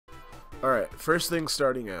Alright, first thing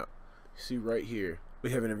starting out. See right here,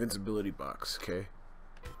 we have an invincibility box, okay?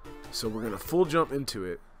 So we're gonna full jump into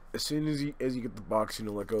it. As soon as you get the box, you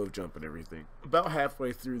know, let go of jump and everything. About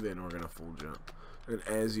halfway through then, we're gonna full jump. And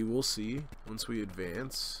as you will see, once we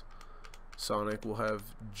advance, Sonic will have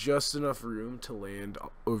just enough room to land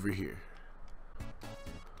over here.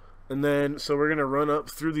 And then, so we're gonna run up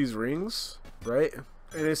through these rings, right?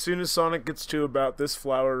 And as soon as Sonic gets to about this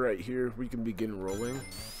flower right here, we can begin rolling.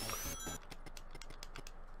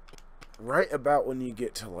 Right about when you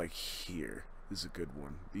get to like here is a good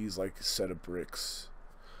one. These like set of bricks.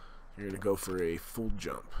 You're gonna go for a full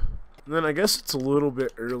jump. And then I guess it's a little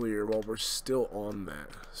bit earlier while we're still on that.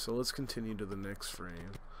 So let's continue to the next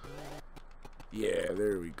frame. Yeah,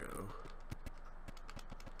 there we go.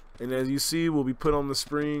 And as you see, we'll be put on the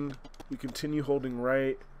spring. We continue holding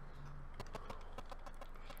right.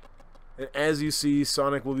 And as you see,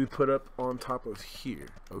 Sonic will be put up on top of here,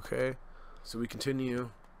 okay? So we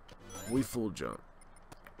continue, we full jump.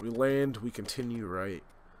 We land, we continue right.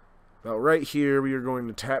 About right here, we are going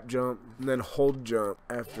to tap jump and then hold jump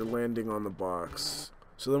after landing on the box.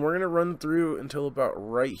 So then we're going to run through until about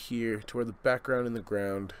right here to where the background and the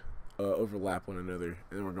ground overlap one another.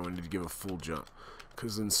 And then we're going to give a full jump,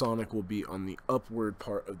 because then Sonic will be on the upward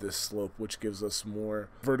part of this slope, which gives us more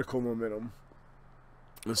vertical momentum.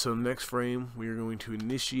 And so next frame, we are going to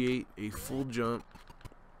initiate a full jump,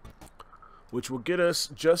 which will get us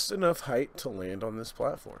just enough height to land on this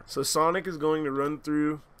platform. So Sonic is going to run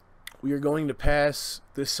through. We are going to pass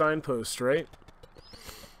this signpost, right?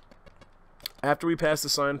 After we pass the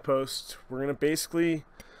signpost, we're going to basically,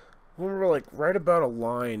 when we're like right about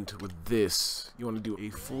aligned with this, you want to do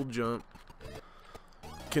a full jump.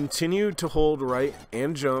 Continue to hold right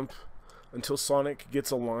and jump until Sonic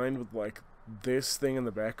gets aligned with like this thing in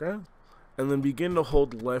the background, and then begin to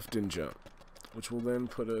hold left and jump, which will then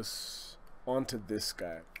put us onto this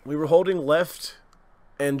guy. We were holding left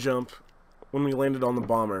and jump when we landed on the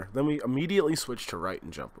bomber, then we immediately switched to right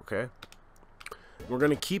and jump, okay? We're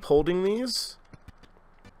gonna keep holding these.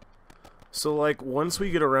 So like once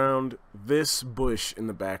we get around this bush in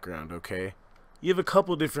the background, okay, you have a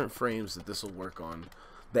couple different frames that this will work on.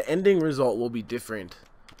 The ending result will be different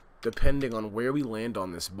depending on where we land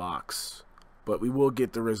on this box, but we will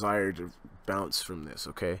get the desired bounce from this,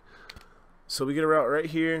 okay? So we get around right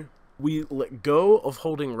here, we let go of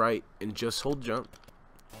holding right and just hold jump.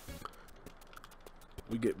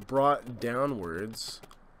 We get brought downwards.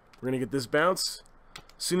 We're gonna get this bounce.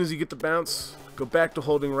 As soon as you get the bounce, go back to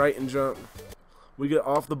holding right and jump. We get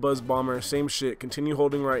off the buzz bomber, same shit, continue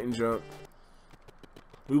holding right and jump.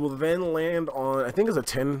 We will then land on, I think it's a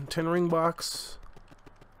 10 ring box.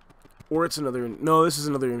 Or it's another, no, this is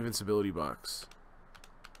another invincibility box.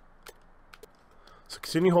 So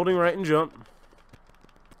continue holding right and jump.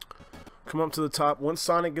 Come up to the top. Once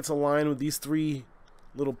Sonic gets aligned with these three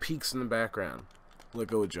little peaks in the background, let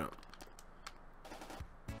go of jump.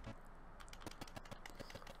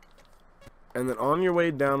 And then on your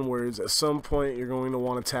way downwards, at some point you're going to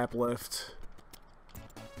want to tap left.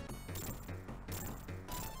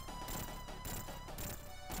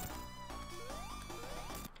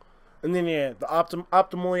 And then yeah, the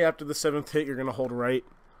optimally after the 7th hit, you're going to hold right.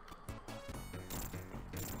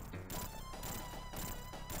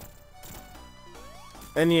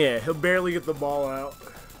 And yeah, he'll barely get the ball out.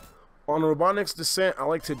 On Robotnik's descent, I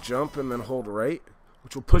like to jump and then hold right,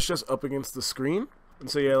 which will push us up against the screen. And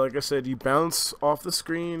so yeah, like I said, you bounce off the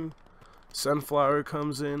screen, Sunflower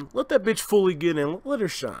comes in, let that bitch fully get in, let her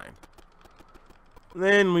shine.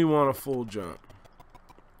 Then we want a full jump.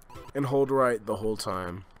 And hold right the whole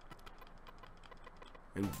time.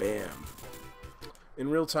 And bam. In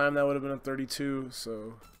real time, that would have been a 32,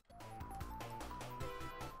 so...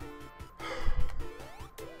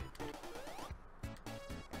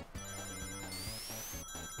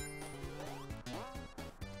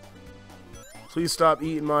 Please stop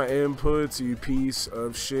eating my inputs, you piece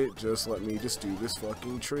of shit. Just let me just do this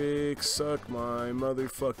fucking trick. Suck my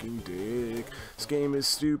motherfucking dick. This game is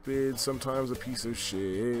stupid, sometimes a piece of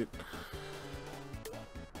shit.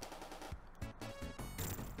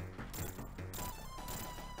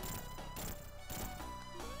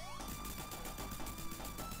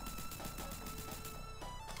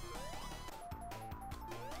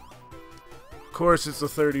 Of course it's a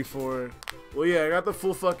 34. Well, yeah, I got the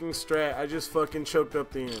full fucking strat. I just fucking choked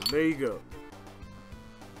up the end. There you go.